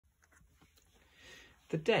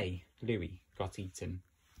The Day Louis Got Eaten,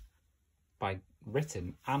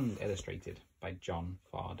 written and illustrated by John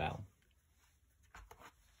Fardell.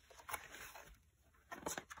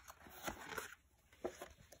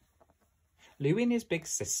 Louis and his big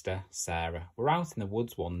sister, Sarah, were out in the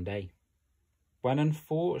woods one day, when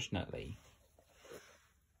unfortunately,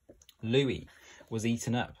 Louis was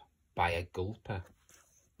eaten up by a gulper.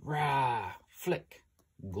 Rah! Flick!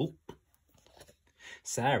 Gulp!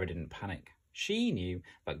 Sarah didn't panic. She knew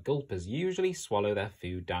that gulpers usually swallow their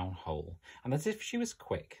food down whole, and that if she was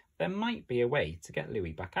quick, there might be a way to get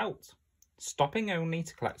Louis back out, stopping only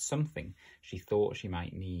to collect something she thought she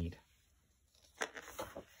might need.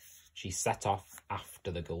 She set off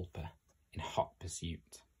after the gulper in hot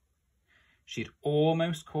pursuit. She'd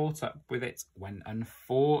almost caught up with it when,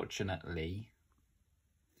 unfortunately,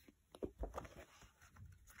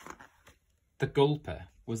 the gulper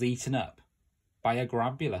was eaten up by a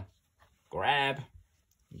grabula. Grab,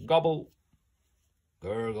 gobble,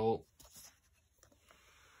 gurgle.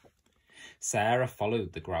 Sarah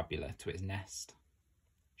followed the grabula to its nest.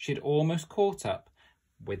 She'd almost caught up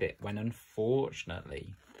with it when,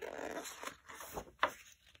 unfortunately,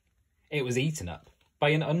 it was eaten up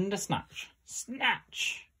by an undersnatch.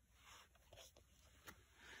 Snatch!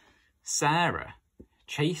 Sarah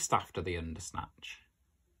chased after the undersnatch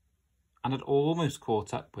and had almost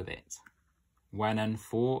caught up with it when,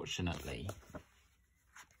 unfortunately,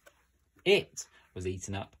 it was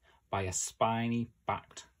eaten up by a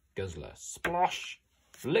spiny-backed guzzler. Splosh!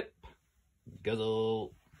 Flip!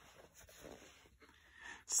 Guzzle!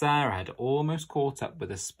 Sarah had almost caught up with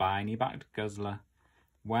a spiny-backed guzzler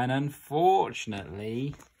when,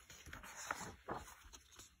 unfortunately,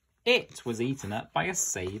 it was eaten up by a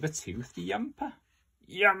saber-toothed yumper.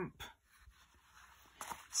 Yump!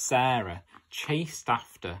 Sarah chased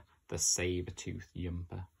after the saber-toothed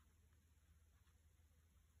yumper.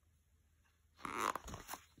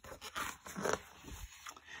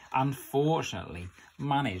 And fortunately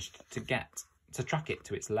managed to track it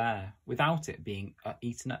to its lair without it being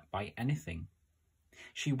eaten up by anything.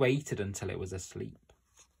 She waited until it was asleep,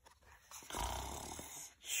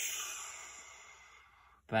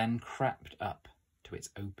 then crept up to its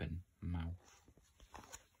open mouth.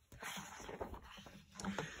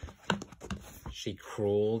 She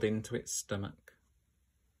crawled into its stomach,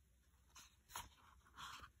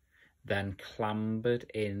 then clambered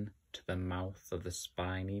in to the mouth of the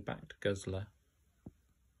spiny-backed guzzler,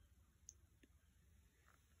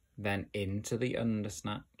 then into the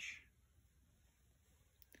undersnatch,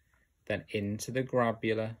 then into the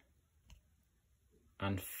grabula,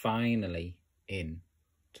 and finally in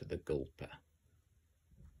to the gulper.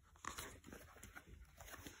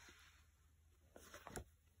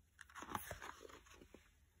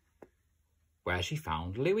 Where she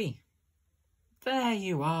found Louis. "There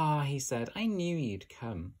you are," he said. "I knew you'd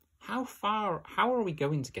come. How are we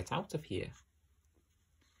going to get out of here?"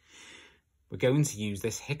 "We're going to use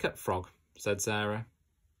this hiccup frog," said Sarah,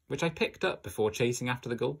 "which I picked up before chasing after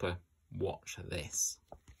the gulper. Watch this."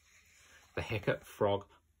 The hiccup frog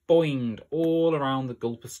boinged all around the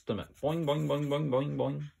gulper's stomach. Boing, boing, boing, boing, boing,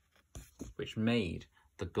 boing. Which made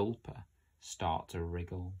the gulper start to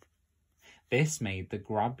wriggle. This made the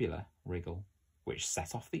grabula wriggle, which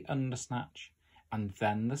set off the undersnatch, and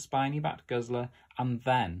then the spiny-backed guzzler, and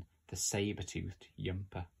then the saber-toothed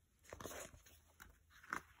yumper.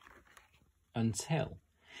 Until,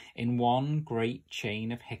 in one great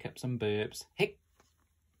chain of hiccups and burps, hic,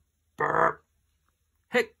 burp,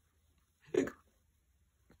 hic, hic,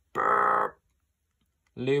 burp,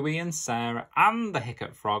 Louis and Sarah and the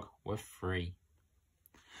hiccup frog were free.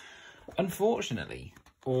 Unfortunately,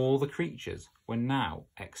 all the creatures were now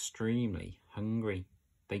extremely hungry.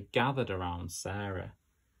 They gathered around Sarah,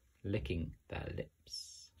 licking their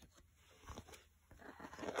lips.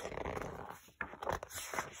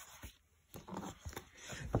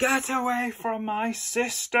 "Get away from my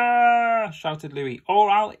sister!" shouted Louis, "or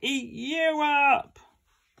I'll eat you up!"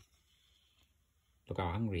 Look how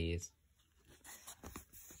angry he is.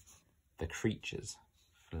 The creatures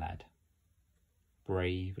fled.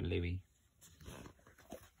 Brave Louis.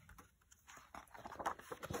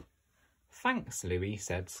 "Thanks, Louis,"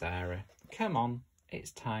 said Sarah. "Come on,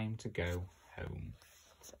 it's time to go home."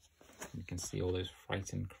 You can see all those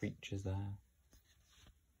frightened creatures there.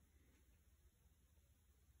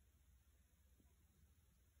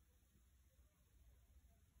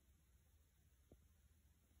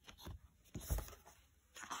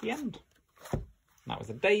 The end. That was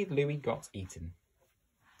the day Louis got eaten.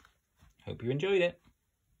 Hope you enjoyed it.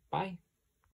 Bye.